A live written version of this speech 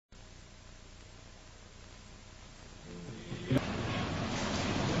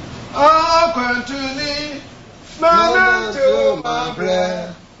Quantuni, man to my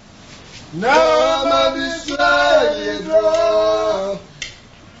bread. No, my desire, draw.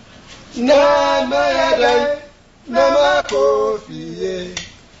 No, my day, no, my coffee.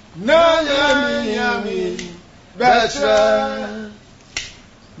 No, yummy, better.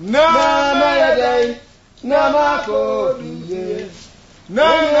 No, my day, no, my coffee. No,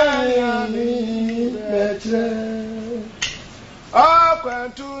 yummy, better. Oh,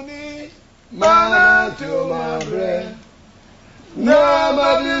 Quantuni, man to my bread. No,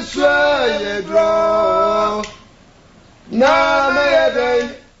 my desire, draw. No, my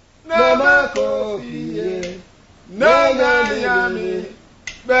day, no, my coffee. No, yummy,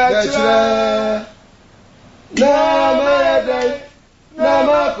 better. No, my day, no,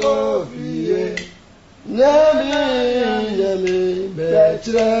 my coffee. No, yummy,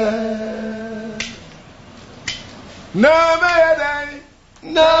 better. No, my day,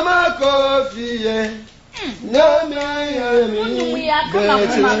 no, my coffee. No, yummy,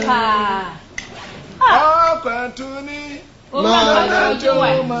 better. Oh, Quantuni, man to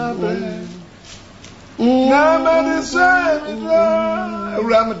my bread. No, my desire,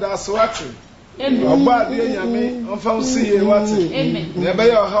 Ramadas watching. Ọba de nyame onfa usiye wate ne be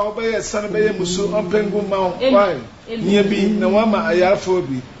ya ha oba ye san be ye musu onpengu ma why nie bi na wama ayarfo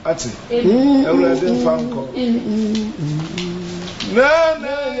bi ate ewrade mfa nko na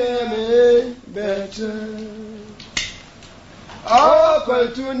me better oh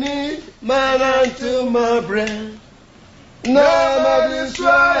Quantuni man to my bread no my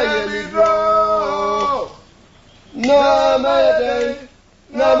desire draw no my day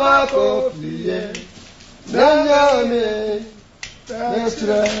no my coffee no yummy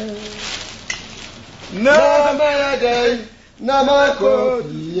better no my day no my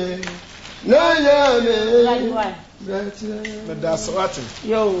coffee no yummy better but that's what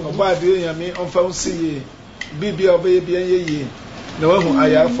yo oba de yummy on fa usiye bibia oba bia yeye na wahu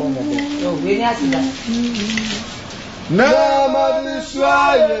ayar form of yo we ni asida no my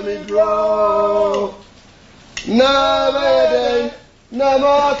desire me draw no my day no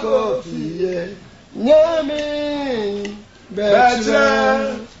more coffee, yummy,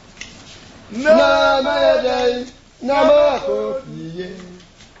 better. No more day, no more coffee,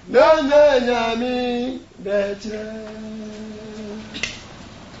 no yummy, better.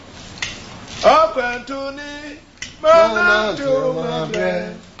 Oh, Quantuni, man to my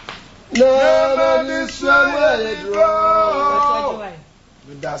bread. No more this way draw.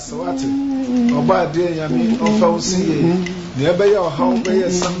 That's what it. Oba de yummy, on Fauci. Never your home by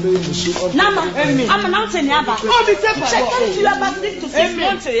a Sunday to shoot up. Nama, I'm announcing Yaba. Oh, be careful. Check you about 6 to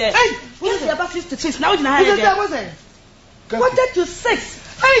 6. Hey, what is about 6 to 6? Now it's not here. What to 6?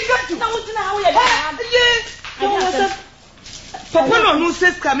 Hey, got you. Now it's not how we are. Yeah. Papa no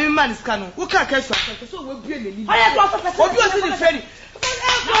says coming man is canon. Who can't catch you? So we'll be in the lead. I have lots of people. What you see the ferry?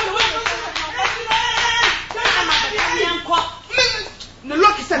 No,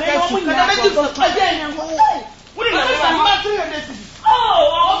 look, it's a question. What is that? Oh,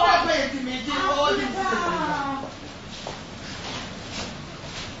 I'm going to make all this.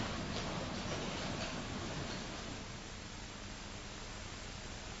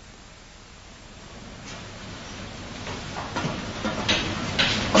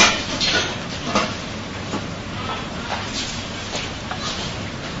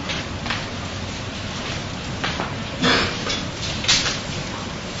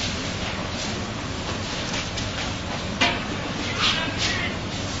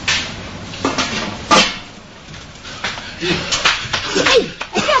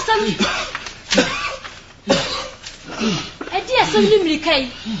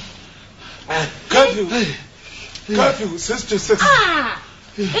 Curfew 6 to 6. Ah,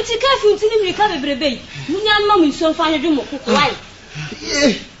 it's a curfew to him recover brebe. Munyan mommy so fine do mo cook why.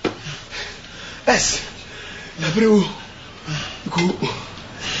 Yes. Abreu. Go.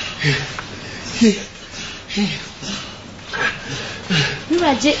 You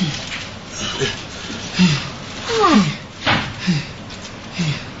are jet.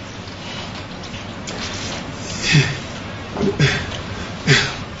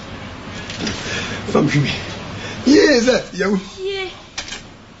 From Jimmy. Yes, that you. Yeah.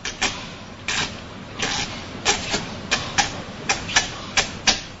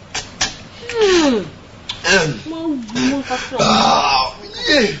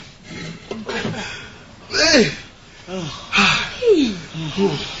 Yeah. Hey.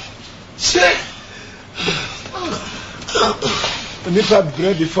 Check. Nipa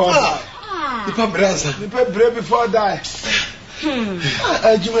bread before die. Nipa brasa. Nipa bread before die.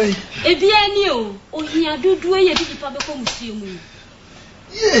 Ajumai. Ebi ani o. Ohia dudu eye bi nipa be ko museum.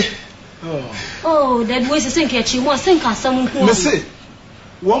 Yeah. Oh, that was a sink at you, was sink as some who say,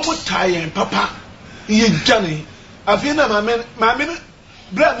 one more tie and papa, ye Johnny. I feel my men,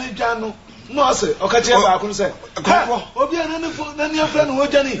 Bradley Jano, no, sir, or catch up, I can say. Obian, then your friend who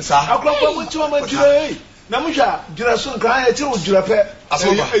Johnny, I'll clock with you on my jury. Namusha, Jurasun cry at you, Jurapet, as a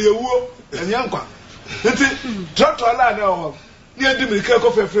woo, and young one. Drop to a ladder, near the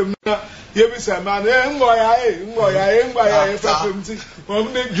Mikako from you be some man, boy, I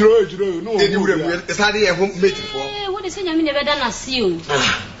drew, no, it's not here, won't make it for. What is it? I never done as you.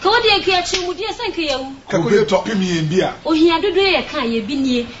 Go dear, catch you, would you thank you? Can you talk me in beer? Oh, he had to do a kind of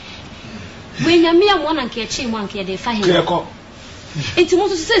beanie. When you're mere one and catch him, one can they find him. It's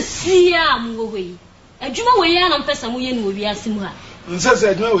most to see, I'm away. A Juma way and person will be asking her. And says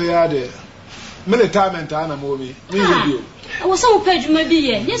that no way are there. Many time and time, movie. I was so page maybe,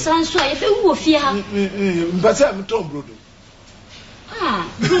 yes, I'm sure if it will fear. But I'm Tom Brudo. Ah,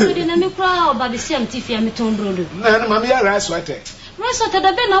 Brudo didn't make proud by the same Tiffy and Tom Brudo. No, Mamma, I sweater. Rest of the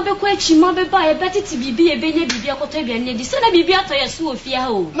Ben, I'll be quite she mother by a better to be a baby, and the son of Bibia to a sue of fear.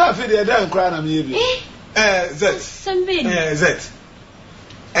 Nothing, they don't cry on me. That, some being that.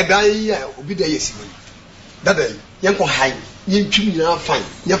 And I will be there, yes. That day, young high, you are fine,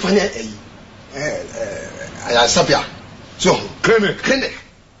 you're fine. I Sabia. So, clinic.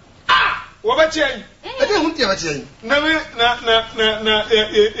 Ah, what about you? I don't want you. Never,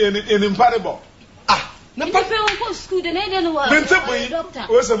 in imparable. Ah, no, but school, the lady and doctor.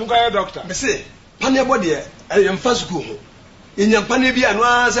 Was a Mugaya doctor. I say, Panya body, I am first school. In your Panibia, and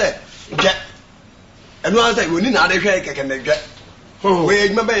was a get. And was I winning out of cake and get. Oh, we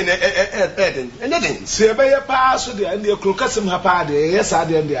remember in a nothing. Say, by a pass with the and your crocusum hapade, yes, I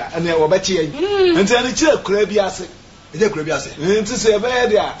did there, and they were betting. And then it's a crabias. It's a crabias. It's a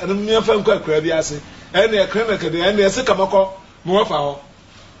severe, and a mere fan quite crabias. And they're clinic, and they're sick of more foul.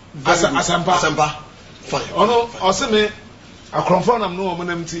 Asampa. Fine. Oh, no, or some a confirm I'm no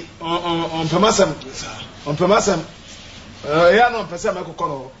empty on Pemasam. On Pemasam. Yano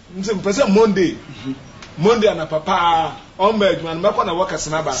Pesamacono. Pesam Monday and a papa. On bed, man, back on a work as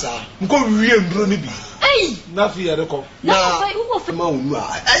an abbas. Go real Brunibi. Hey, nothing at the call. Now,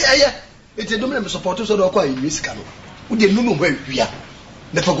 it's a dominant supporters of the quite in this canoe. We didn't know where we are.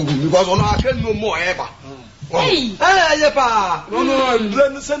 Never go because on our can no more ever. Hey, pa. No,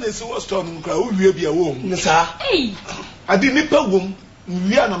 Glenson is was turning crowd, will be a woman, sir. Hey, I didn't pay womb.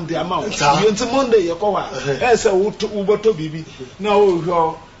 We are on the amount. It's a Monday, your cover. As a wood to Uber to Bibi.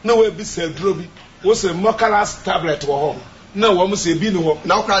 No, nowhere be said, Ruby. Was a Mocalas tablet or home. No one must say, be no.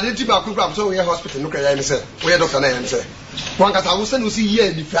 Now, credit to my program, so we are hospital. Look at say, where Dr. Nayan say. One cat I will send you see here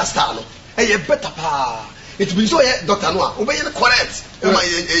in the first time. Hey, better pa. It will be so, Dr. Noah, obey the correct.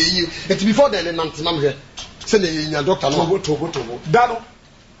 It's before then, and I'm here. Send your doctor. Dano,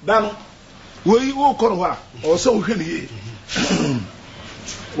 will you walk on what? Or so really?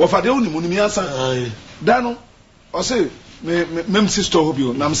 What for the only Muniasa? Dano, or say, Mem sister of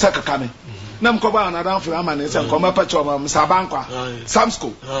you, Nam Sakakame. Nam Kobana down for Amanis and Coma Pachoma, Sabanqua,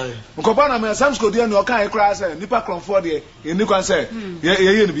 Samsko. Cobana, Samsko, dear, no kind of class, and Nipa Cronford, you can say, you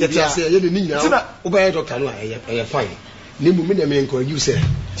need obey Dr. Noah, I find. Nimu Minamian, you say,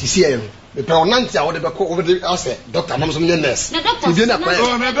 to see him. The pronunciation I would have called over the asset, Dr. Mamson Ness. The doctor, you didn't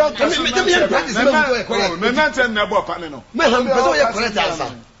practice.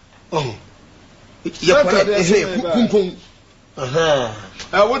 Oh, you're correct.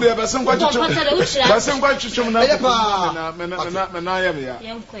 I would have some quite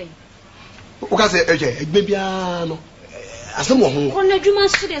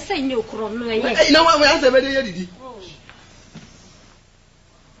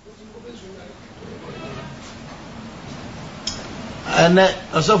and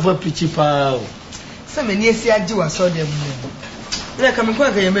Osofo pitchy foul. Some years I do, I saw them. They're coming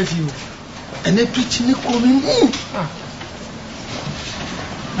quite a you. And they preaching the coming.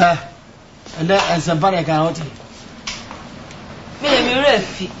 And that and somebody I can out. Maybe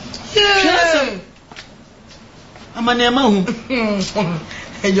refi. I'm a name.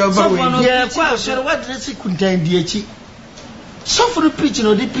 And you're going, yeah, quite sure what does it contain, dear chief. So for the preaching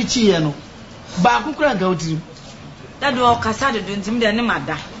or the pitchy, and Baku crank out to that do all Cassada doing him the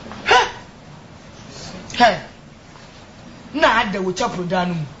mother. Hey, now the witch up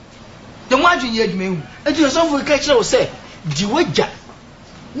down. The one you yet me. And you so for catch or say, Jiwaja.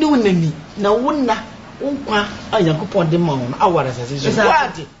 No name, no one, Unqua, I am upon the mound, our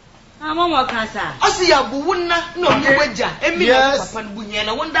assassin. I'm on Cassa. I see a Buuna, no, Jiwaja, and me, yes, and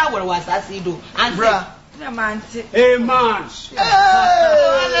I wonder what was I see do. And bra, man, a man.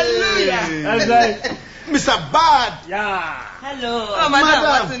 Hallelujah. Mr. Bad. Yeah. Hello. Oh,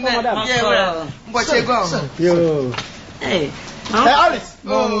 madam. Yeah, but you go. Yo. Hey. Alice.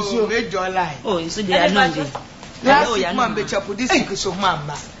 Oh, made your life. Oh, you see, they are not good. Last man be chop this is so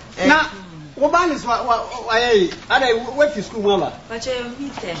mama. Na, what ban is what I went to school, mama. But you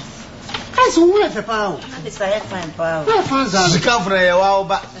meet them. That's who we have found. That is a fine power. Where fans are? She come from a while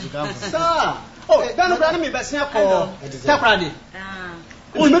back. Sir. Oh, don't know me, but Singapore. Tapradi.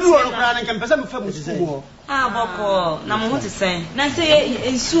 Oh, maybe we're running and person from school. Boko. Now, what is saying? Now, say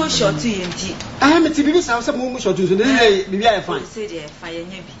it's so short to you. I am a TV house of Mumu short to the maybe I find. Say, dear, fire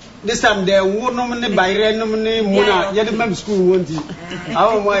heavy. This time there won't nominate by random Mona, yet the mem school won't you?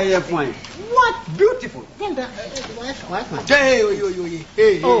 How am I a point? What beautiful. Hey,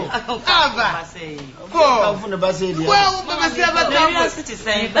 Oh, from the Basil. Well, but city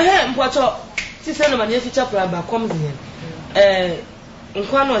saying, what up? She said, my future plan comes in.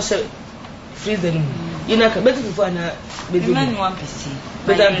 Inquire freezing. You know, better before an baby one PC.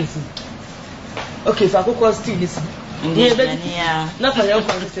 Better PC. Okay, if I could call still listen. Yeah, not for your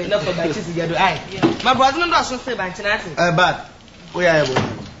family, not for my sister. My brother doesn't say by tonight. But we are able.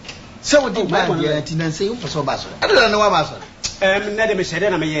 So, what did my and say for so bad? I don't know what master. Never me said,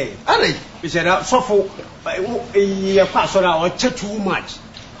 I'm a year. Allez, we said, Osofo, a pastor or too much.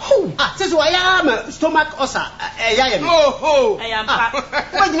 Oh, that's why I am a stomach ossa. I am.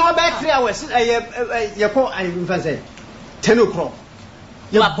 But no bad 3 hours. Your poor, I'm 10 o'clock.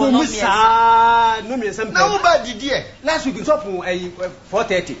 You are no me some. Nobody, dear. Last week, it's up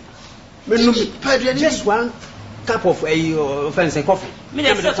 4:30. Just one cup of a fancy coffee. Me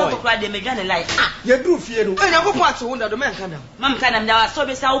dey say to cry dey me dwane like you do fear no. Na go part wonder do men kan. Mam kan am da so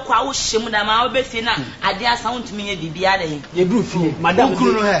be say wo kwa wo hyem da ma wo be fi na ade asa wo ntumi ye bibia da yin. You do fear madam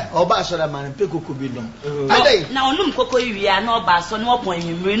kunu no he oba so da man pe koko bi dom. Adai na onum koko yiwia na oba so na opon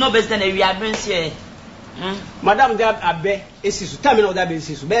yimiri na obesi na wi abrense. Madam da abe esisu time na da be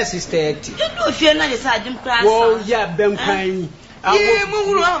esisu be 6:30. You do fear na dey say adim kra. Oh yeah ben kwan. Ye mu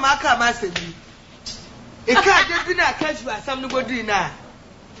huru ha ma aka ma sebi. E ka de bi na ka ju asam no godin na.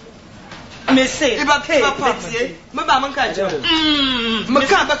 Me say papa me ba man ka je me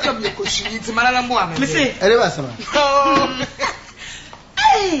ka ba ka bi ko shi ti mara mo am me say ere ba sama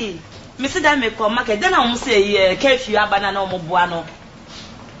eh me say da me ko market then am say curfew abana na mo boa no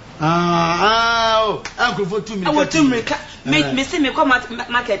ankro 2 minutes I want to me say me ko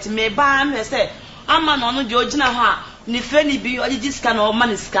market me ba me say ama no no de ogina ho a ni fe ni bi oji sika na o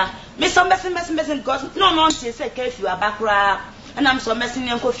maniska me some person because no say curfew abakra. And I'm so messing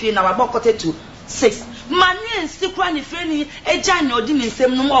in coffee now about 4:45. Mani secret ni friend eja ni odi ni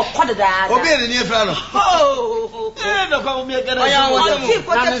nsem no mo kwada da. Obi ni efra no. Oh. No kwa me gana. Na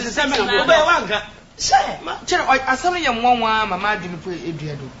me se me no be wanka. She. Chere asam ye nwanwa mama adi no po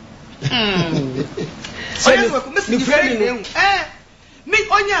edua do. Ni friend ni. Me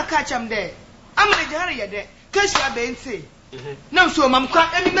onya aka cham de. Amane jahare ye de. Kashi abe nti. Na so mam kwa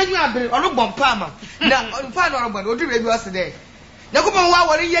emi menyu abere oro bompa ama. Na mpa no oro bompa odi rebi wase de. Na kuma wa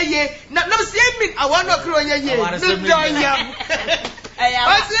wori yeye na se min awa no kro yeye no donya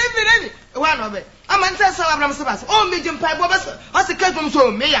aya se min ni wa no be ama nta sala abram se bas o meje mpai bo bas o se ka dum so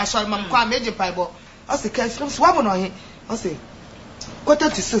me ya so mam kwa meje mpai bo o se ka so wa bo no he o se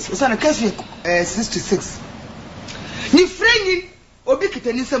 4:46 o se na ka 6:6 ni frenyin obi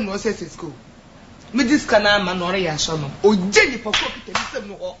kitani sem no se school me diska na ma no re ya so no o je ni poko kitani sem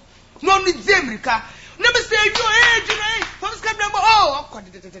no ho no ni zemrika. Never say you eh from scam oh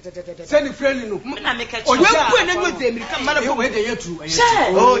send the friend no na make a oh you go na go dem ka mara go dey here too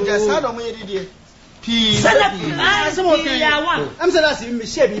oh just how do we dey p some of you I'm saying that me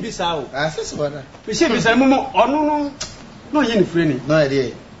share bibi sa o so what me share bibi sa mo onu no ye ni friend no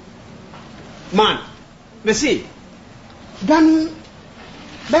dey man me see dan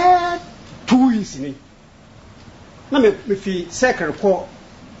bad 2 weeks ni na me fi secret ko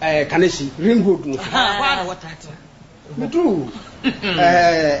Kaneshi Ringwood no what me do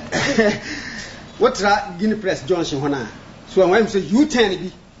what Guinea Press Johnson hona so when say you turn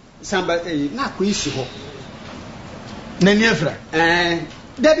bi samba na ko isi ho na ni afra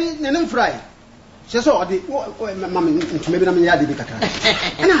Debbie na nem fry she so odi mama ntumi bi na me ya de bi kakra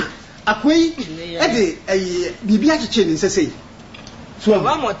na akoi e de bibia cheche ni sesei so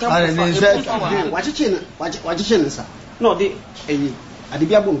wa mo tam wa cheche ni sa no de ade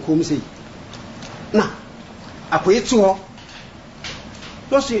bia bo nkom sei na akoye tu ho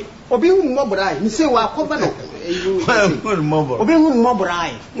no se obi hu mmobrai ni se wa akoba no obi hu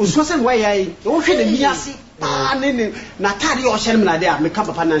mmobrai uso se wa yai o hwe de miase pa ne na tare o hye na de a me ka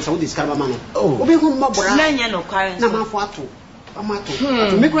papa nan sa wo diskarba ma no obi hu mmobrai na nya no kware na mafo ato amato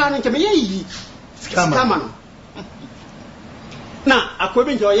me kura no nke me yi Scammer. Now,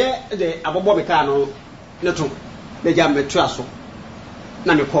 according to the Abobicano, Neto, the Jam Trasso,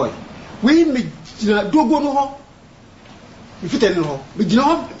 Namikoi. We do go no. If you tell me, we do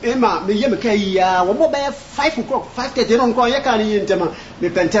not, Emma, me Yamaka, one more by 5 o'clock, 5:30 on Koyakani in Tema, the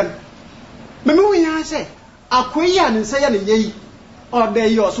Pentem. Memory, I say, Aquayan and say, ye, or there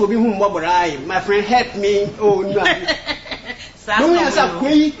you also be whom my friend help me. Oh, no. No, yes, a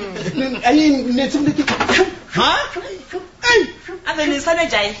queen. I need something. Huh? And then it's Sunday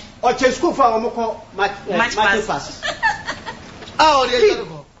Jay. Or just school for much fast. Oh, there you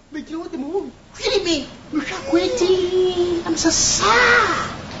go. But you know what the moon? Really me. I'm so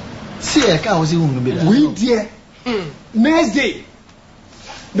sad. See, I can't was even be we dear. Next day.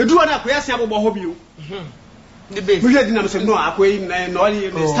 The do not quest about you. The base. We didn't say no, I quit and all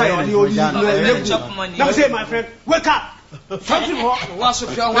the style. Now say, my friend, wake up. Something was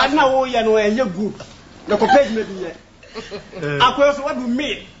right now. You know, and you're good. The compared maybe. I quit what you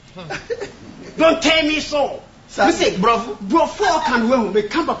mean. Don't tell me so. You say, bro, before can well we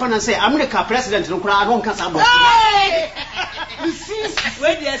come up and say, America president, no crowd won't cast out. You see,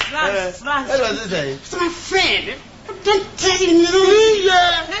 where there's France. What was it say? It's my friend. Don't tell me.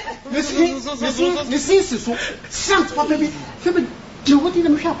 Listen, so, Saint Papa, do what in the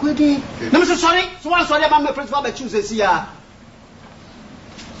Michelle Quiddy? No, so sorry. So I'm sorry about my principal, but choose this here.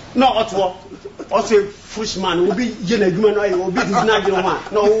 No, Otto, or say, Fushman will be human, I will be this night, you know,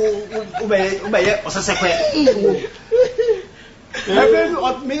 no, obey, or second.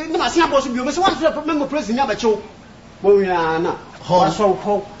 I see about you, but once I remember pressing up a choke. Oh, yeah, no. So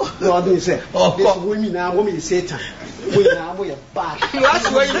hope, no, I don't say, oh, this women now, women is Satan. We are back. You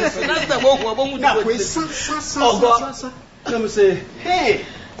ask where you listen, that's the walk. Let me say, hey,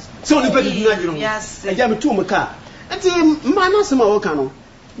 so the better, yes, I jam to my car. And man, some of Okano.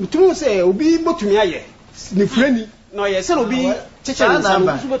 You say, will be able to me, the friendly, no, yes, it'll be teaching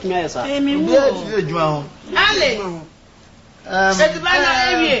number. What may I say?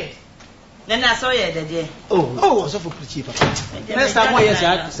 Then I saw you, Dadzie. Oh, so for pretty. Next time, yes,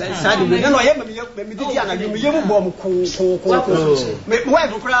 I don't know. I am a bomb, cool. Why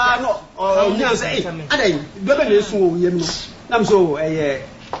go cry? Oh, yes, I didn't. Beverly, so you I'm so a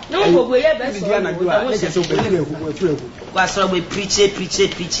no, we have was so we preach.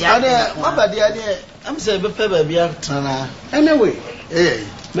 What about the idea? I'm saying, but baby, anyway,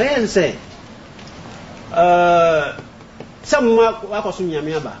 man say, some work was in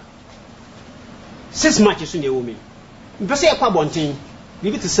Yamiaba. 6 matches in your woman. But say a quabonting,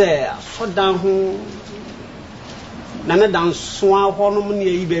 give it to say, foot down home. Nana down swam, hormone,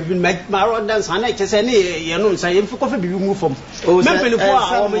 baby, make my road dance, and I just say, you know, say, for coffee, you move from. Oh, maybe the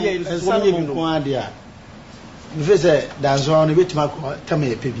visit dance on the bit, come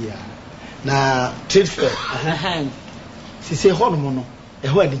here, Pibia. Now, trade fair. She say, hormone,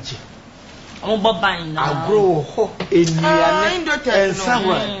 a wedding. Oh, Bobbine, I'll grow in the and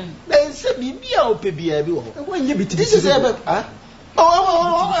somewhere. Then say, be a Pibia. When you be this is ever,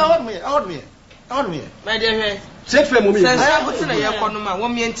 on me, my dear. Set for me. I put in a economy,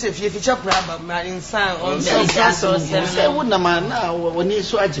 1 minute if you chop rubber, my inside on the wouldn't a man now when you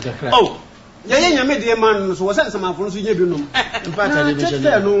so agitated. Oh, yeah, made the man was sent some for you. In fact, I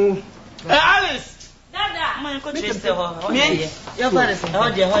didn't know. Alice, Dada, my coach is the whole. Your father is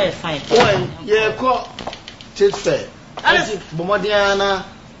how they're fine. Yeah, call tit fair. Alice, Bomadiana,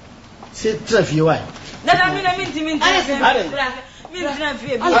 sit if you want. That I mean,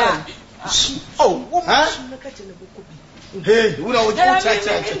 oh, hey, we don't check.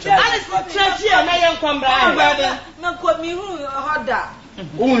 Alice, here, I come back. No, call me who hot that.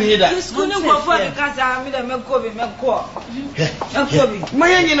 Only that. This couldn't go for the casa. I'm going to make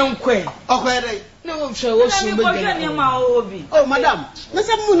my young quay. Okay, no, so what's your hobby? Oh, madam, let's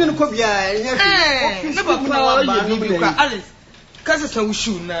have moon in Cobia. Alice. Because it's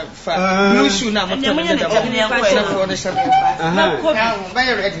shoe now, no shoe now. I'm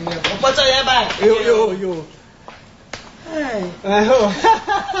very ready. What are you buying? You.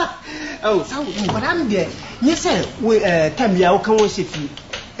 Oh, so what I'm there. Yes, sir. We time ya can we see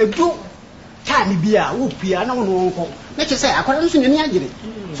a do time be a whoopie. I don't know. Let's say I couldn't see any.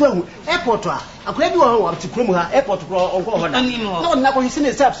 So, airport, I could do a to Crumha airport or go on. No, now he's in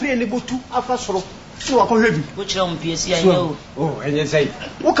his up 3 and go to Alpha Soro. So I can heavy. Which on PSC I know. Oh, and you say,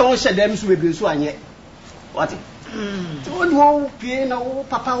 what can we say them to be so yet? What? Don't want piano,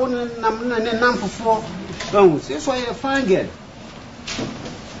 papa, and number 4. Oh, this way a fine girl.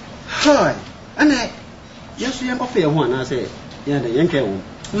 Hi, and I, yes, you have a one, I say, yeah, the young girl.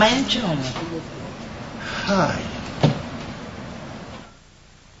 My chum. Hi.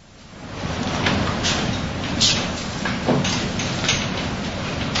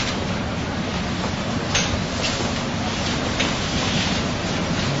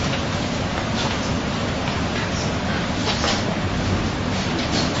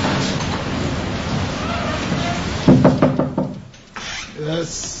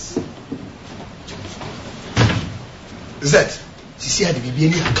 Yes. Zed, sisi ade bibi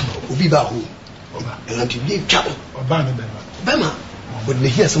ni akama obi ba ho. Oba, and to be chap. Oba ne bema. Bema, but ne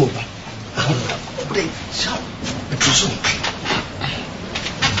hear some oba. Oba, sharp. Betuso.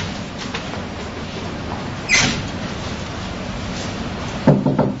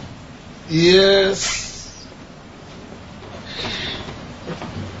 Yes.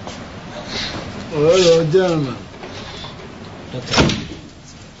 Oh, gentlemen.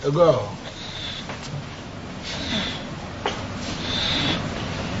 Go.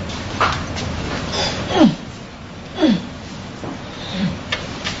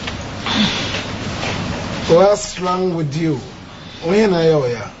 What's wrong with you? When are you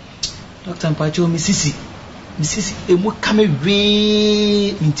here? Dr. Mpacho, Mississippi, and what come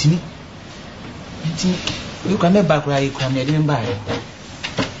away? Mintini. You come back where you come, I didn't buy it.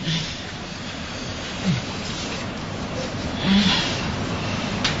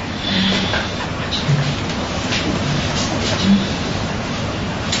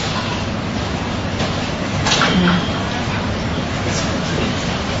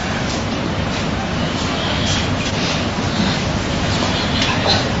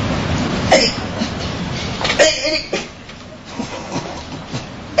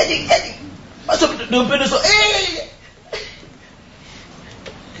 Don't pay so.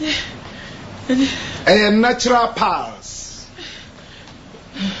 And natural powers.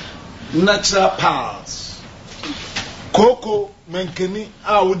 Natural powers. Coco, Menkeni,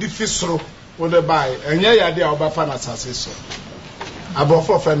 I would defisro with the buy, and yeah, idea of Bafana Sasso. Above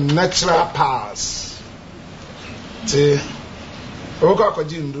of natural powers. See, Oka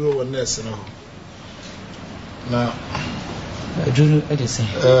didn't do one nest. Now, I do anything.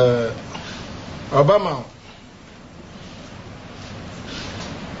 Obama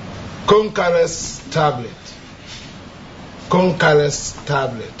Concaress tablet.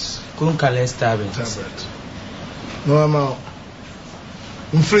 No amount.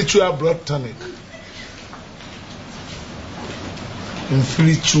 Infritual blood tonic.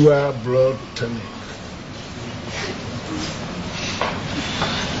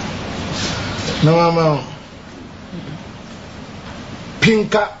 No amount.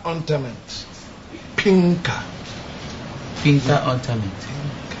 Pinka ointment. Pinka ointment.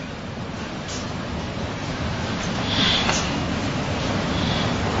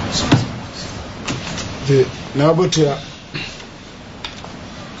 The number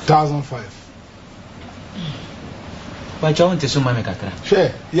 1,005. Why don't you so many catra?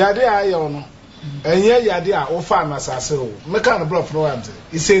 Sure, Yadi Ayono, and yeah, Yadia, or farm assassin. Mekan bluff no answer.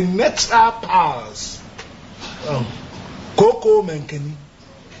 It's a natural powers. Coco Menkeni,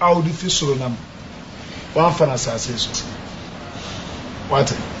 I'll diffuse number. One fan assassin.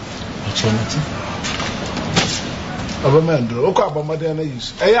 What? Abamando, Oka Bamadana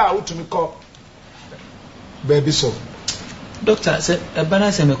use. Aya, out to me call baby so. Doctor said, a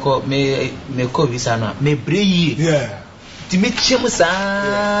banana may call Visana, may breathe. Yeah. To make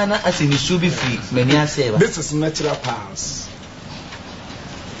Chemusana as in should be free, many are say. This is natural powers.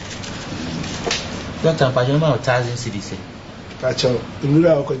 Doctor Pajama 1,000 cities. Pacho,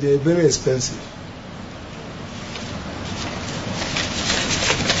 they're very expensive.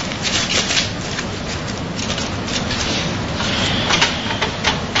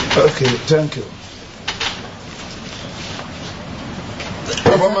 Okay, thank you.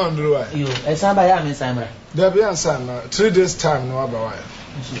 You, as I am in Simon. There'll be answer 3 days' time. No, about why?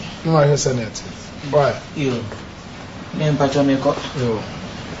 No, I have it. Why? You, name Pachomico.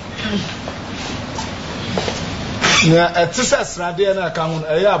 Yeah, at this Radiana account,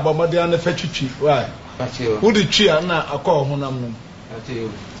 a year about Madiana Fetchi. Why? Who did she and I call Honam?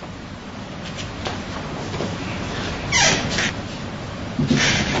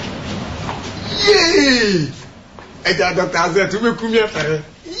 Yay! I got Dr. Azet to me come here.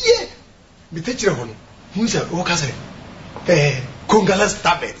 Yeah, be teacher on who's a Okase. Congalas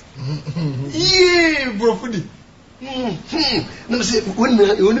tablet. Yeah, bro, foodie. Let say, when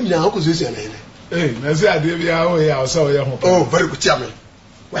you know, because you say, hey, I say, I did I saw you. Oh, very good, chairman.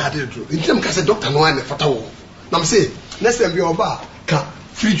 Where did you do? In terms of Doctor Noan and Fatawo. Now, say, next time you're back,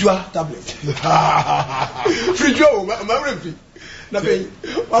 Frijua tablet. Frijua, my refi. Nothing.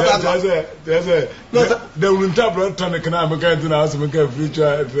 What there's a the winter blood tonic and I'm going to house and make a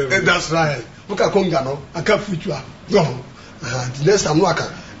future. That's right. Look at Congano, I can't future. No. The next time, Waka,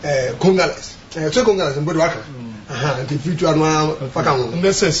 Congalas, two Congalas and Budwaka. The future one, and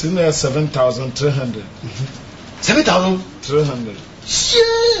this is in there 7,300. 7,300.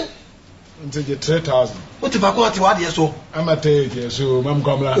 Shit! Until you 3,000. What if I got what you so? I'm a take you, so Mam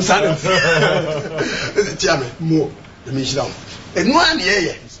Comla. Chairman, more. I mean, down. And 1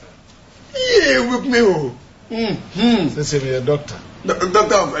 year. Yeah, with me. This is a doctor.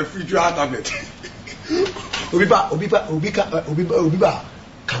 Doctor of a future tablet. Obiba.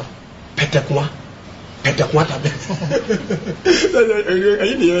 Come. Petekwa tablet.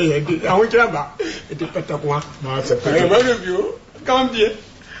 I want to have it. Petekwa. No, it's a Petekwa. Come here.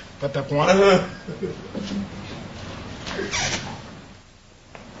 Petekwa.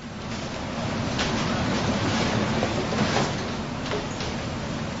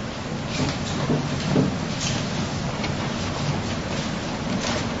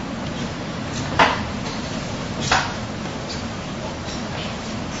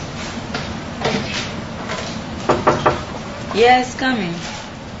 Yes, coming.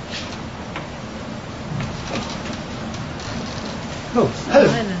 Oh,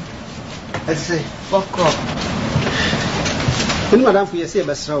 hello. Let's say, Fuck up. when Madame for say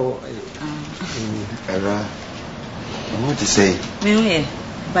best row. What to say? Me here,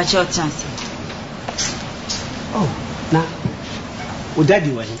 but your chance. Oh, now, would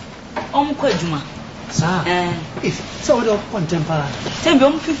Daddy was Kwajuma. sir? If so, don't contemporary.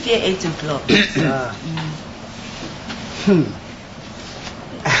 Tell me, 8 o'clock.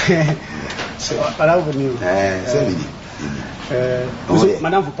 So, what I would knew.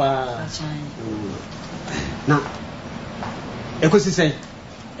 Madame Papa. Now, I could say,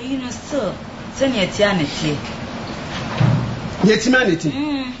 You know, sir, send your tianity. yet humanity.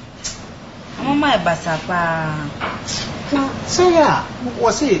 I'm my basapa. Now, so yeah,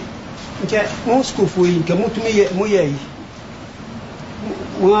 was it? Most school for you, come to me, Moye.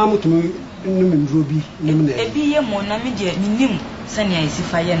 One to me, Ruby, A beer more, Namidia, Nim, Sanya is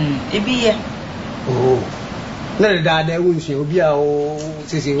if I am a beer. Oh, let that there won't she be our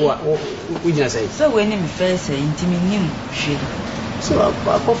say what we just say. So when him first say, intimate she. So,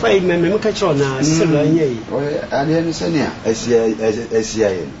 I prefer me catch on now, similar. I didn't say,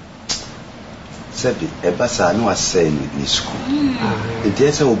 SCI. Sabi, a bassa no was saying in school. It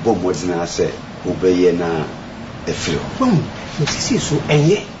is a bomb was in I say, obey na a few. See, so and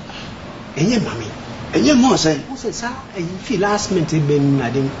ye, mammy. And you more say, who says, sir, and you feel last minute been I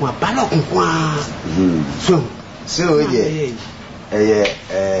didn't want ballot. So, yeah,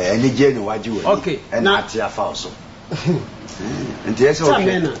 any general what you okay, and not your house. And yes,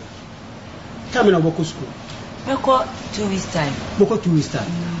 okay. Coming over to school. We call 2 weeks time.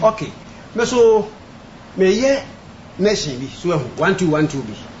 Okay. So, may ye nation be so 1212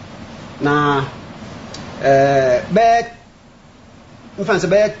 be. Now, bad. In fact,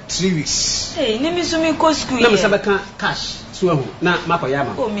 about 3 weeks. Hey, name is me go school. No, Mr. Cash. So, now,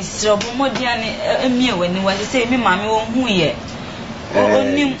 Makoyama. Oh, Mr. Modian, a mere when you want to say, me, mammy, who ye? Oh,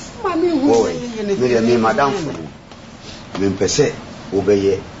 Mammy, who Madame for you. Men per se,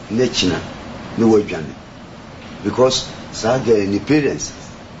 obey nature, no way, Johnny. Because Saga in the parents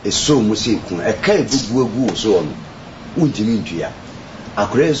is so much a kind of good so on. Wouldn't you mean to ya? A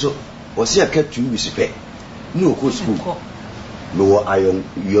crazo or see a cat to respect. No, good school. No, I am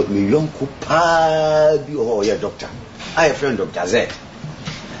young Copa, or your doctor. I have friend Dr. Z.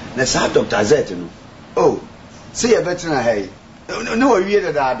 Let's have Dr. Z. Oh, say a better hey. No, we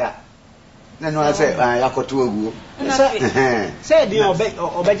are that. No, I say, I got to go. Say, the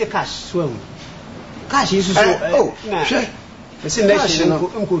obey cash swim. Cash is so. Oh, sure. It's in that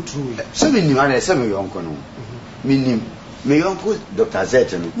uncle true. Some in your uncle. Meaning, my uncle, Dr.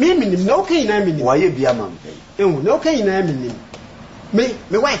 Z. Meaning, no cane, I mean, why you be a man? No cane, I mean. Me,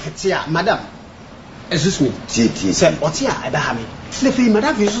 my wife, it's here, madam. Excuse me. Said, what's here, Abraham? The fee,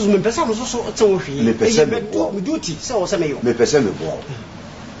 madam, is also my person was also a duty, so was a mail. Me person of war.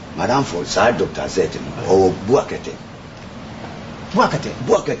 Madame for side Dr. Z or Buakete.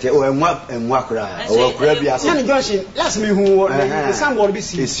 Buakete, or a map and Wakra, or Crabia. Sonny Johnson, last me who some will be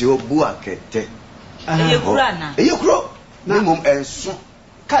seen. It's your Buakete. You crow. Minimum and so.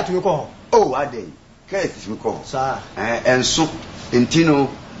 Cat you call. Oh, I did. Cat you call, sir. And so, Intino,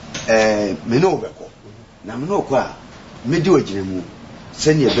 Minobeco. Namnoqua, Meduagin,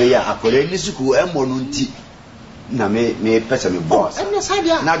 Senior Beya, a Colenisu, and Monunti. Na me pesa me boss.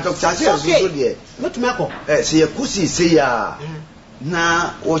 Na Dr. Say not Mako. See a pussy say ya.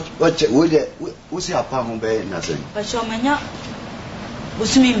 Na what we say upon be nothing. But your mania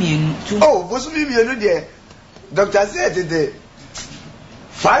was me. Oh, was me dear. Dr. said today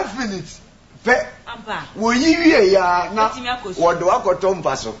 5 minutes. Will you ya now? What do I got Tom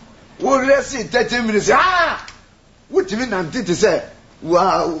Paso? We'll let's see 30 minutes. Ah, what do you mean? I'm to say,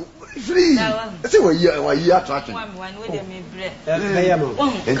 wow. free. I say we attraction.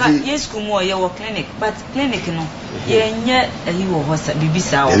 Yes, come more your clinic, but clinic no. Yeah, he was a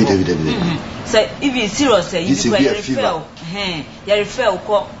bibisa. So if you serious, you refer. You refer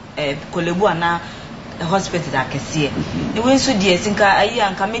Kolebuana hospital that can see it. The way so dear, think I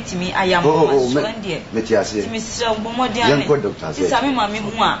am coming to me. I am dear. Mr. Bomodian,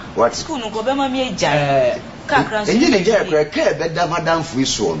 what school no go be me jai. And you need care better, Madame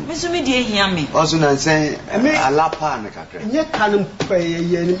Frisson. Miss Media, hear me. Also, I say, a lapa and a cracker. Yet, can't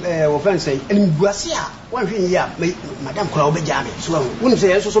pay offense, and Gracia, 1 year, Madame Crowley Jammy. So, wouldn't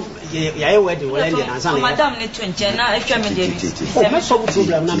say so. Yeah, wedding, Madame Netwin, I can make my soul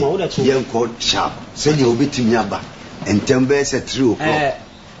problem number that young called Sharp. Say you'll be to me about and 10 bears at 2 o'clock.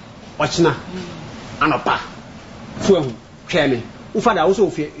 What's now? Anapa. Fuel, Cammy. Father also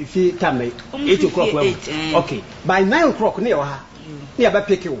if he can make 8 o'clock. Okay, by 9 o'clock near her, near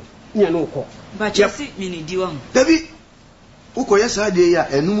pick you, near no call. But you see, Minnie Dion. David, Uko, yes, I dare,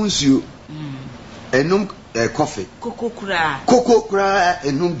 and numus you, and num coffee, cocoa cry,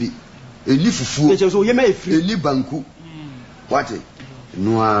 and numbi, a leaf food, so you may free Libanku. What?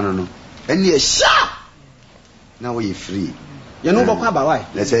 No, and you're sharp. Now we're free. You know about why?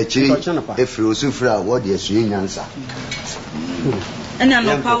 Let's say, if you suffer, what is your answer? And I'm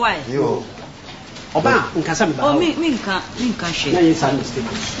not power. You Oba, Nkasam. Oh, me can't share.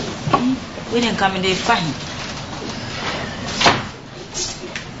 We didn't come in the fine.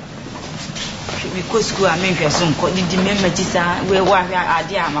 We could school and make your son called the members where we are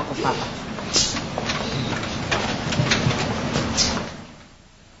dear Marco Papa.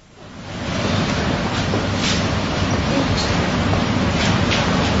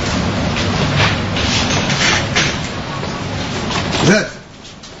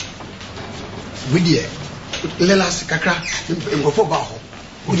 We dear, Lelas Kakra, and go for Baho.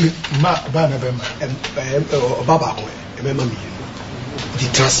 We ma Bana Bema and Baba, and Mamma, the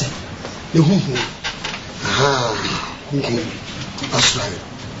Trasse, the Hum. Ah, that's right.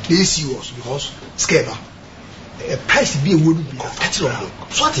 This was because Skeba, a price be wouldn't be a catcher.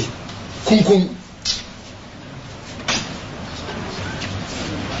 Swati, Kum.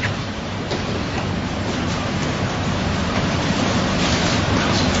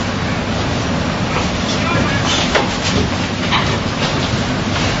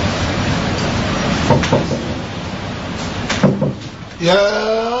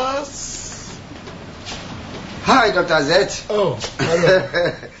 Yes. Hi, Dr. Z. Oh, hello.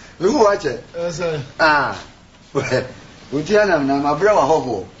 Who watch it? Sir. Ah, Utiana, my brother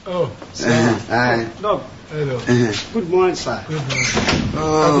Hobo. Oh, No. Hello. Good morning, sir. Good morning.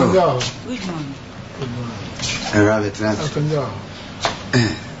 Oh, Good morning. Good morning. I have a trans.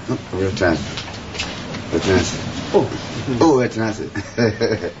 Oh, a transit.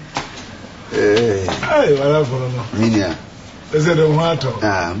 Hey, what happened? Minia. Is it a water?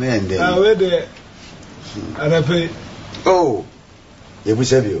 Ah, man. Where the and I pay. Oh, you will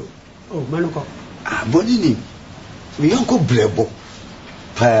save you. Oh, Manuko. Ah, Bonini. We uncle Blebo.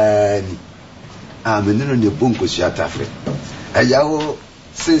 Pani. I'm in the bunko shut off. I yaw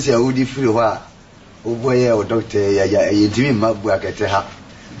since you would free wa. Oh, boy, or doctor, you dream my work at her.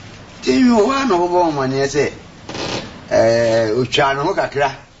 Tell you one of woman, I say. Uchano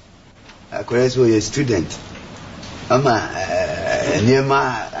Kakra. I could also a student. Ama near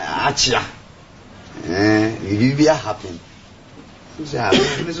my Achia. It will happen.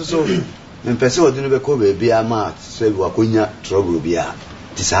 So, when person do not be be a mat, so Wakunya trouble be a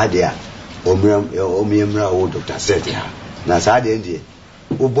Tisadia, Omiamra, old Dr. Setia. Nasadia,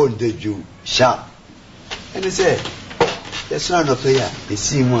 Obon de Jew, sharp. And they say, the son of player, they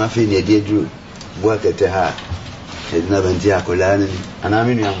see more thing a dear Jew, work at her. It's not in Diacolan, and I'm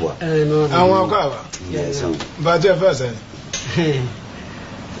in your work. I walk over. Yes, but your first,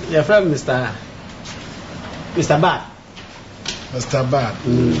 your friend, Mr. Bad. Mr. Bad.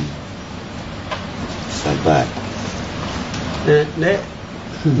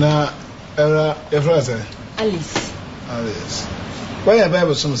 Now, your friend, Alice. Why are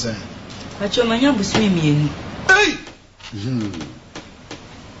Bible some say? But your man was swimming. Hey!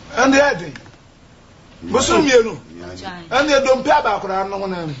 And the other. Busum you and they don't pay back on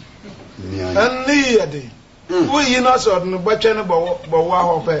one and near we not certain but channel but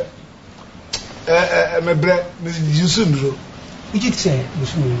wow pay my bread you soon do. We did say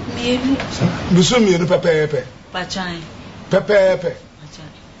Busum you pepe Pachai pepe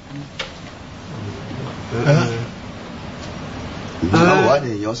what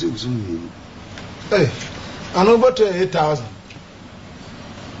you also hey I know about 8,000.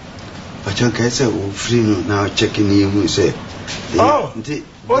 But you can say, oh, free now checking you, say, Oh,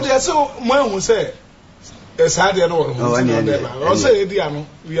 they are so when we say, it's hard to know. Also, we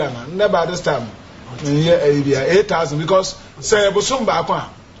are never this time. 8,000 because say Busum Bakwa,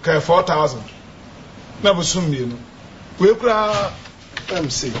 4,000. Never soon, you know. We cry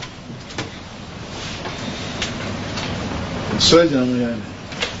MC. Surgeon.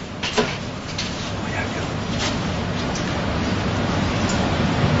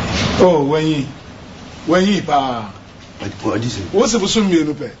 Oh, when he pa. What's the Busum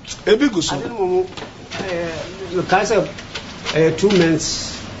you pay? A big Busum. You can't say 2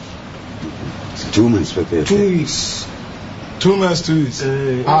 months. 2 months, Pepe. 2 weeks. 2 months, 2 weeks.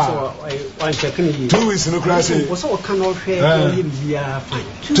 One second. 2 weeks in the class. What's all kind of fine.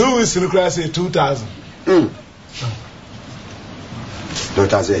 2 weeks in the class, 2,000.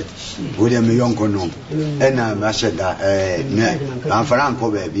 Dr. Z, William Yonkono, and I said that I'm Franco,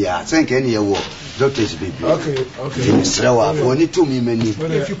 baby. I think any war, doctors be okay. Only 2 many.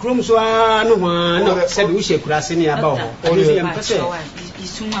 If you come so, no one said we should cross any about.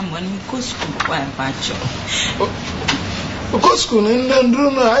 Because school in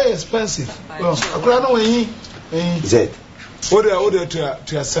London are expensive. I can't win. Z. Order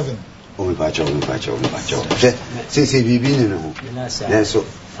to 7. Oh, my patch. Since he be in then so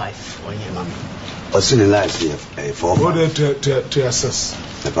 5 on your mamma. Or soon in last year, 4 order to assess.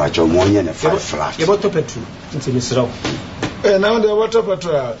 The patch of 1 year and 5 flat. You bought up a 2 into Miss Row. And now the water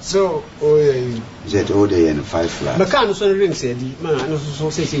patrol. So, Z order and 5 flat. The car was on rings, said the man also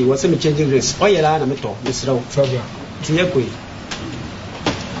says he was changing rings. Oh, yeah, I'm a talk, Miss Row. To your queen.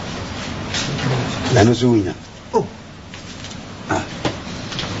 I know so.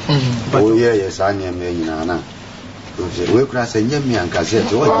 Oh, yes, I am a Nana. We cross a young man,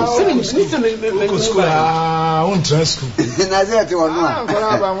 Cassette. I won't trust you. Nazette or not.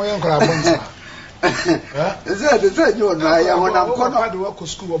 Is that the third you and I am when I'm going to work to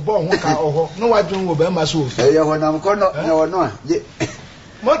school or born? No, I don't obey my soul. When I'm going to know, no.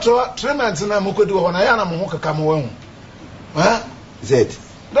 Motor, tremendous, and I'm going to do when I am a mocha come home. Zed,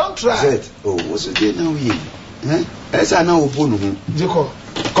 don't try. Zed, oh, what's it now? As I know, Jiko,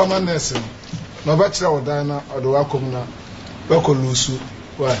 common nursing. No better or diner or the Wakumna, Wakolusu.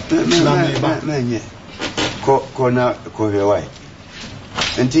 Why? Man, corner, Korea.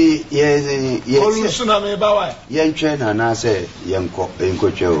 And he, yes, Olusuname Bawai. Young trainer, and I say, young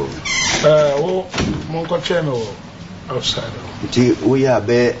cocho. Monco Channel outside. We are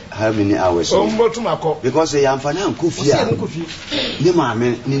bare how many hours? Because I am for now, Kufia. The mamma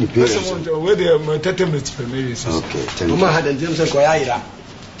in the person. Where they are 30 minutes per minute. Okay, Mama had a James and Koyaira.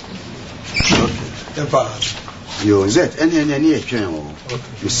 You that any channel.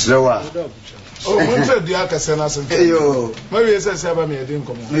 Slower. Oh, when said the Akan send you. Maybe it's a 7 year didn't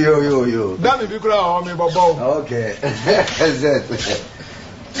come. Yo. Damn it, you could have me, Bobo. Okay.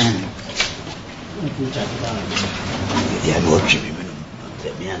 Yeah, I'm watching him.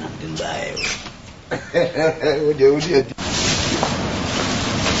 The man didn't die.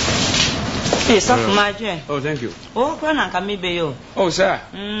 Yes, my dear. Oh, thank you. Oh, Grana, can me be you. Oh, sir.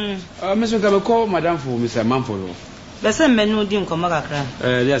 Mr. Gabby, call Madame for Mr. Manford. The same menu didn't come back.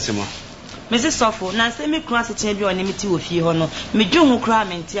 Yes, ma. Mrs. Osofo, now say me cross a champion or enmity with you, honor. Me do who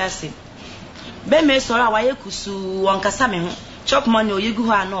cram and tiasi. Ben me sora wa yekusu wankasame chop money o yegu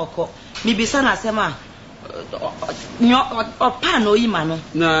ha na okọ mi bisa na asema opa na oyima no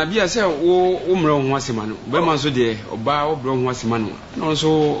na bia se wo mre ho asema no be man so de oba wo bre ho asema no no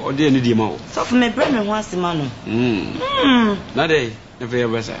so ode ani di ma wo so for me bre me ho asema no na dey na fe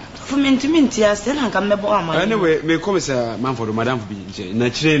besa for me ntimi ntiase na nka mebo ama anyway me come say Manford madam for bi nche na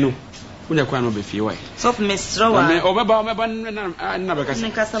chire no unya kwa no be fie why so for me strowa me obeba na be kasa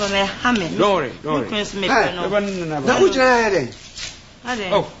nka sama me ha me don't worry me no na ujira here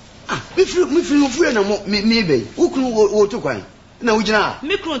ade oh me feel fu na me be ukunu wo to kwan na ujira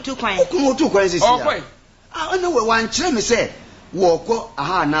me kunu to kwan ukunu wo to kwan sisi oh boy na we wan kire me say wo kọ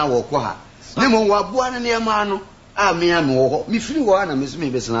aha na wo kọ ha ne mo wa bua na ne ma no a me ame wo ho me firi wo na me so me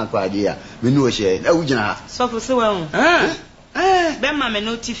be sena kwa ade ya me no hye na ujira so for se wa be ma me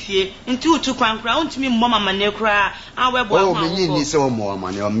no tifie nti utu kwan kra untumi mmọ mama ne kra awebo awu me nyi ni se wo mo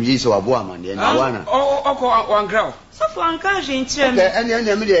mama ne o me yi se wa bo mama ne na wana oko wankra so for anka je ntire me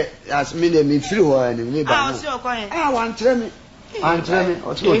ene me de as me de me firi wo ne me ba no si okwan wan tire me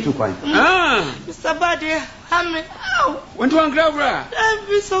o ti utu kwan Mr. Bade ha me want wankra bra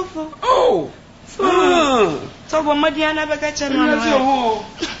every so for so bo madiana be ka cheno no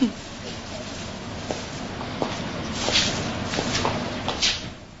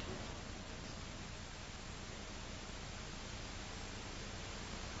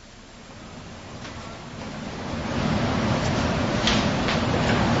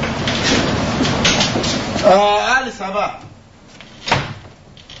Saba.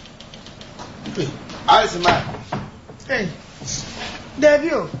 Alice, man. Hey,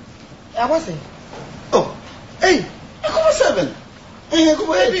 David, I was saying. Oh, hey, I come 7. Hey, I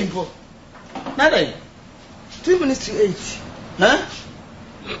come 8 people. Nada. 2 minutes to 8. Huh?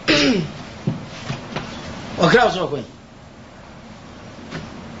 What crowds are going?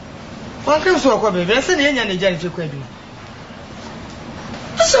 One crowds are going, baby. I said, you're not going to go.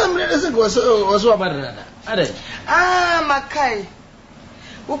 Some minutes ago was what about that? Ah, Makai.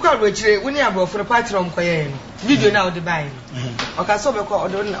 Who crowd which we never for the party on Koyan. Video now the buying. Okay, so we call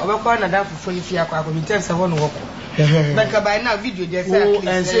another for funny fear. In terms of one walk. But by now, video just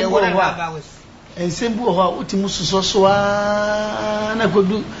and say what hours. And simple how Utimus so and I could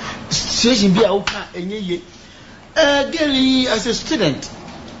do situation be out and ye. Girlie as a student.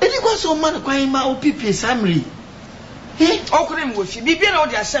 And it was so man crying my OPP summary. How could him with you be on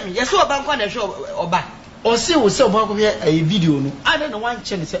the assembly? Yes, so about one show or back. Or say we sell back here a video. I don't know one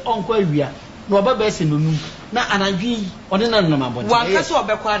channel say Uncle we are. No about best in the room. Now, and I agree on another number. One person of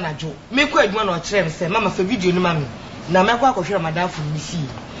Bakwana Joe. Make quite one or three say, Mamma for video, no mammy. Now, my quack of your madam from DC.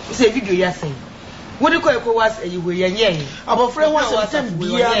 It's a video, yes, saying. What do you call it was a you were young? Our friend was a time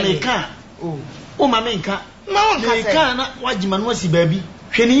we are maker. Oh, my maker. No one can what man was he, baby.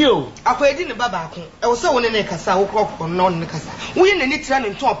 You, I played in the Babacon. I was so in a cassa, or non cassa. We in a knit run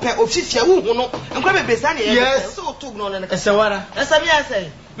into a pair of shit, who know, and grab a besani. Yes, so took non and a cassawara. As I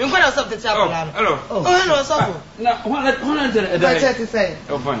say, when I was up the chapel. Hello, hello, Osofo. Now, one to say.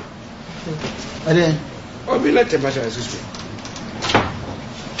 Oh, fine. I didn't. Oh, be let him, as you speak.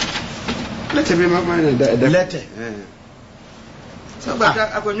 Let him be my mind. The letter. So, but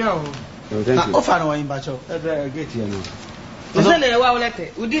I could know. Offer no in Bacho. I get you now. Is that a wow letter?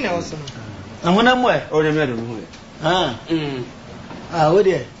 We didn't also. And when I'm where? Oh, the madam. Ah, what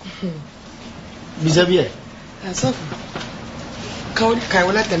dear? Bisabia. So, can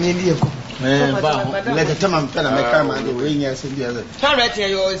let them in vehicle. Let the time I'm telling my camera the ring as in the other. Handwriting,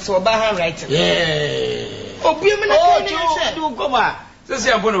 you so by handwriting. Yeah. Oh, be a minute. Do go back. Says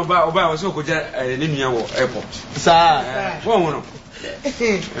I'm going to buy so could in your airport. Sir, one.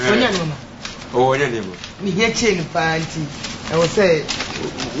 Oh, yeah, me here chain panty. I will say,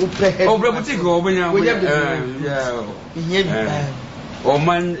 oh, Boutique, oh,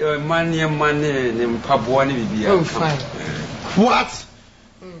 man, named Pabuani. Oh, fine. What?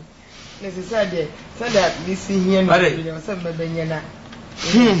 Necessarily, so that we see here, no, some Benyana.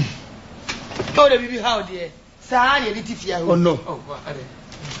 Oh, the baby, how dear. Sahani, Litifia. Oh, no. Oh,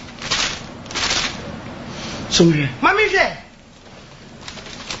 so, Mammy,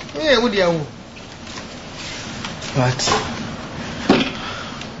 yeah, would you? But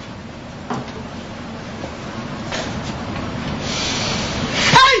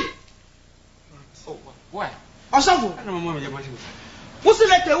hey! Oh, why? Osofo. What's the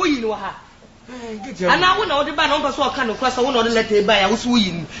letter we know her? And I won't order by number so I can't cross. I won't order letter by. I was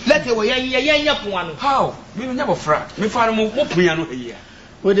win. Letter where young. How? We never frat. Me find more piano here.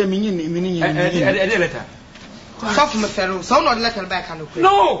 What do you mean? A letter. Soft Mafero, so not letter back.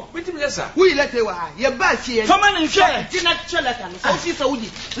 No, wait a minute, sir. We let her. Your back here. Come on and share. Did not tell letter. So she's a woody.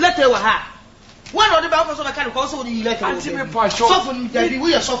 Let her. One of the backers of a kind of also the letter. Soften,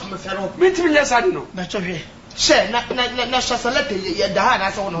 we are soft Mafero. Wait a minute, I don't know. Naturally. Share, not just a letter. The hand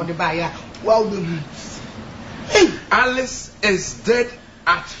I saw on the buyer. Well, Alice is dead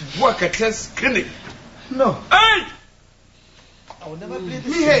at work at his clinic. No. Hey! I will never play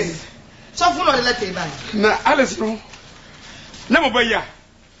this. Soften on the letter by. Now, Alice, no. Never buy ya.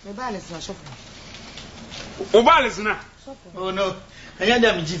 The balance is soften. Oh, balance now. Oh, no. I had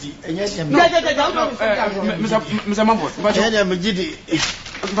them Giddy. I had them. Mr. Mambo. I had them Giddy.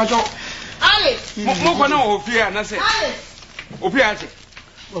 Alice! More no fear, and I say, Alice! Opia.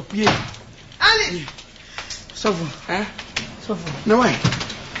 Alice! Soften. Eh? Soften. No way.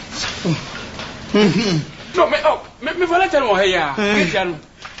 No, me for that one here.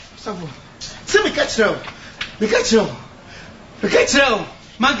 Soften. See me catch now. Me catch now. Me catch now.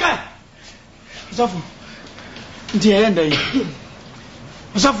 Manka. Soften. Dear end.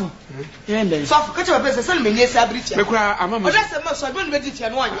 Osofo. Sofo, catch your business. Send me near Sabrina. Me cry, I'm a man. That's a must. I don't ready to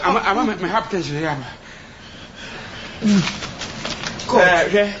one. I'm a hypertension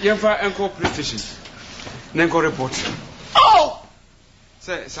here. You're for Uncle Police Station. Nenko report. Oh!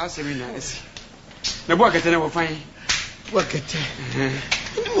 Say, Sassarina is. The work at never find. Work at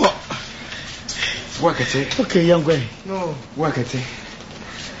what? Work at it. Okay, young boy. No. Work at it.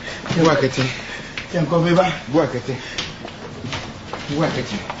 Work at it. Young boy, work at it. Work at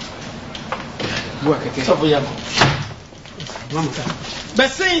it. Work at it. Stop young. Mama.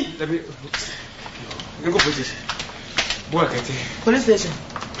 Bessie. Let me go for this. Buakete. Police station.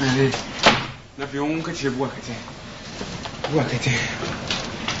 Na fi un kace buakete.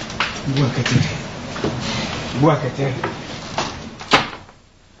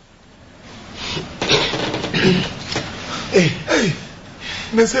 Hey.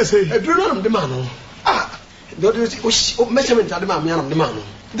 Me say. E duro no de man no. Do measurement ade man me anam de man no.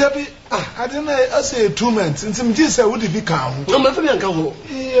 Debbie, I didn't say 2 months. And some Jesus would be calm. No, my family can go.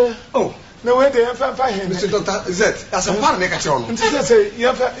 Yeah. Oh, no way they have fine. Mr. Dr. Z, as a partner, make a show. And say,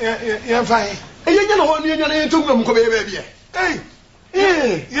 you're fine. And you know what you're to them, baby. Hey,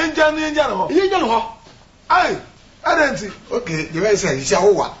 you're Johnny. You know, I don't see. Okay, the way I say, it's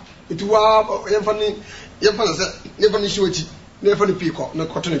our it was funny shooting, never the peacock, no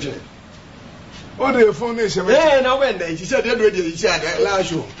cotton. What the phone is? Yeah, no, when they said they're ready, he said, last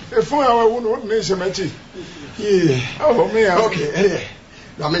show. A 4 hour wouldn't nation, yeah. Oh, me, okay.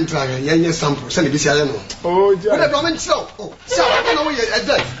 I mean, try a sample, send it to you. Oh, yeah, so. Oh, so I know you're at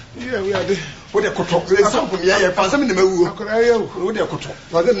that. Yeah, we are there. What a coat, sample, yeah, for some in the movie. What a coat,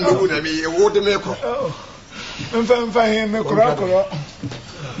 but then no good, I mean, a water maker. Oh, I'm fine in the crocodile.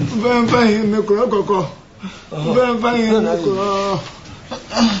 I'm fine in the crocodile. I'm fine in the crocodile.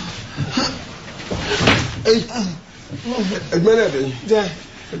 Hey, admire.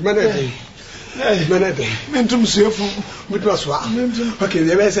 Mentum sefu with us. Okay,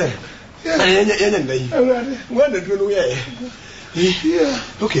 the best. When the drill, yeah.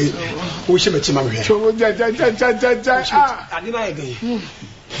 Okay, we should meet him here. I deny again.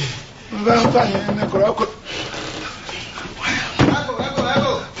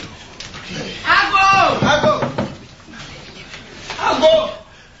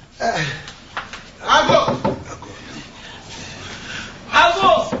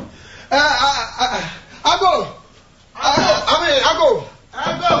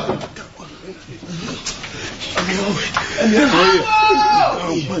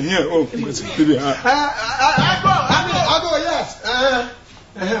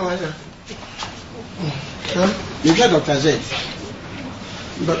 You get Dr. Z.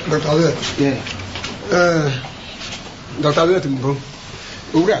 Dr. Z. Yeah. Dr. Z.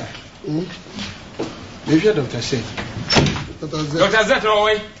 Ura. You get Dr. Z. Dr. Z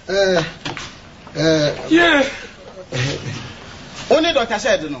away. Yeah. Only Dr. Z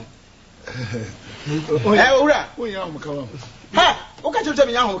no. Ura. Ha! Okay, to tell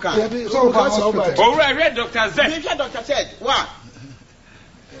me how can. Ura read Dr. Z. You get Dr. Z. What?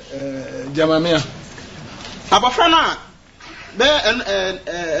 Jamamia. Abafana be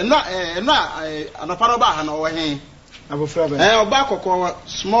anaparo ba ha no we Abafra be. Oba kokko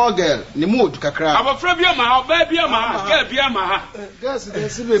small girl ni mood kakra. Abafra bi ama, oba bi ama, girl bi ama ha. Gas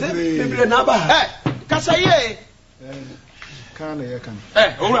bebre na ba. Kasa ye. Kan.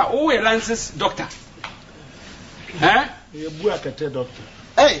 Ora, we Lances doctor. You buakete doctor.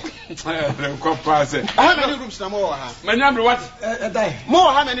 Hey. Ko pass. How many rooms na mo ha? Many number what?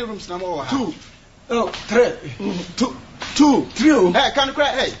 More how many rooms na mo ha? 2. Oh, 3. 2, 3. Hey, can cry.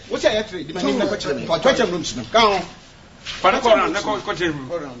 Hey, what's your 3? The man na ko chere me. What rooms na? Kan. Para ko na ko chere me.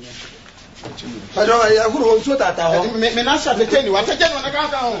 Ajo ya huru so tata ho. Me na sa te ni wa te je no na kan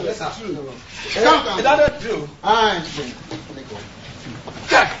kan ho. Yes sir. Kan. That true. Ah.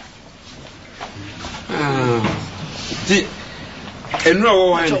 Ti enu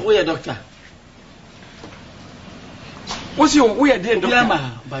wo wan. We are doctor. What's your we are there doctor?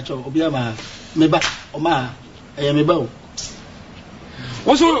 Obiama. Meba oma meba o.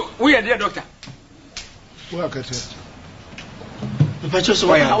 What's we are there doctor? Buakete. Bacho so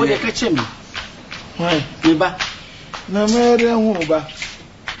why how dey catch me? Why? Meba. Na mere hu ba.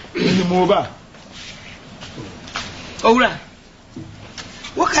 Ni mo ba. Owura.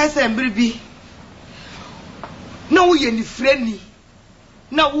 What can I say mbiribi? Na wo ye ni freni.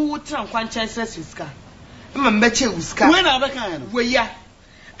 Na wo tran kwanchan sesika. Mma mbeche uska. When na abeka ya no? We ya.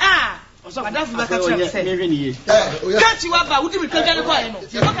 Madam Baka Trump said. Catch you up, would you be cutting the coin? What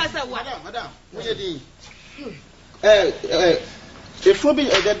can I say? Madam, what you doing? If you be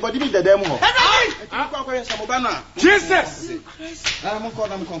a dead body, the demo. Jesus!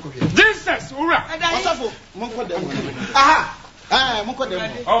 Jesus! Ura! Osofo, Monko demo. Aha! Ah, Monko demo.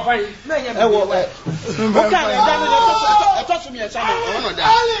 Oh, fine. Okay, talk to me a channel. I want to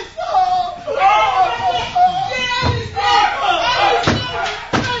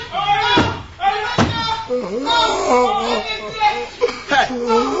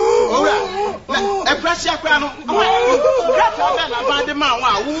a pressure crown. That's how men are buying the man.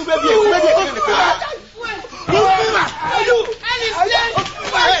 Wow, who may be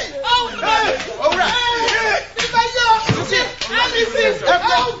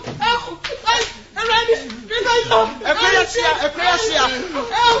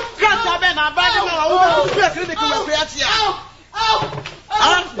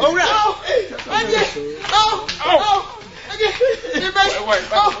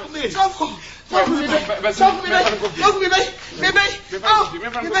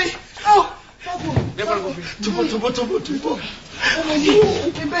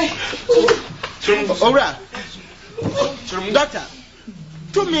Doctor,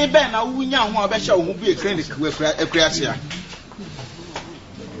 to me, Ben, I will now have a show who be a clinic with a creatia.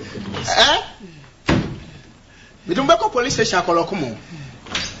 Eh? We don't back up police station. Come on.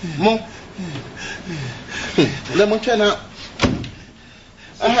 Mo. Lemon channel.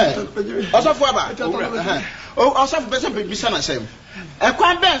 Osofo aba. Osofo better be sana same. A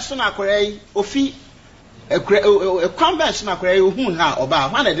kwan ben so na akwere ofi a kwan ben so na akwere ohun ha oba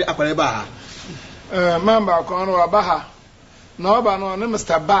hwan na de akwere ba ha. Member kon ro aba ha. Na oba no ne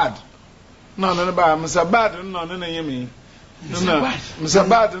Mr. Bad. No no ba Mr. Bad no ne yemi. No Mr.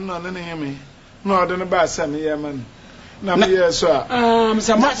 Bad no ne yemi. No de ne ba sam ye man. Na me ye so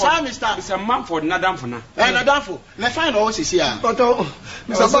Mr. Manford na damfo na. Na damfo. Na fine o sisi a.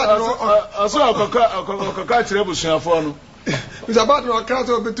 Mr. Bad no so okaka kire busuafo no. Mr. Bad no kra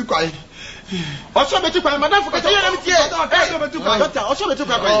so betu kwai. Oso betu kwai madam for kete yana mitie. Oso betu kwai. Doctor, oso betu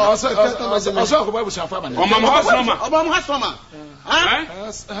kwai. Oso akoba busuafo ama. O mama house number. O mama house number.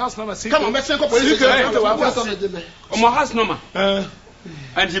 House number 6. Come on, let's go police. O mama house number.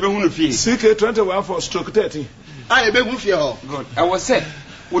 And you be hunu fie. CK21 for stroke 30. Ah, you be hunu fie ho. Good. I was said,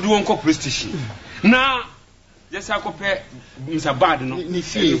 would you want to police station? Now, just I compare Mr. Bad no. Ni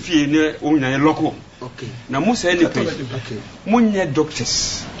fie ne o nya local. Okay. Na mo say any place. Okay. Mo nya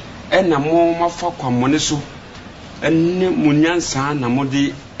doctors. E na mo mafa kwamone so. Enne mo nyansa na mo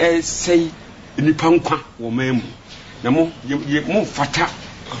de say nipa nkwa wo memu. Na mo mo fata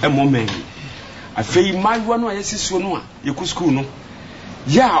e mo men. Afei mayo no ayesiso no a yeku school no.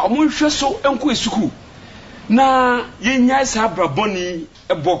 Ya omo hwe so enko esuku na yenya sa braboni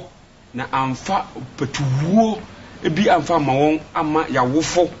ebo na amfa petuwo ebi amfa ma won ama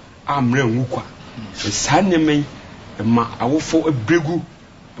yawofo amra nwukwa sa nemen ma awofo ebregu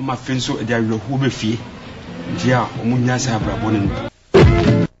ma fenso e dia werhu be fie dia omo nya sa braboni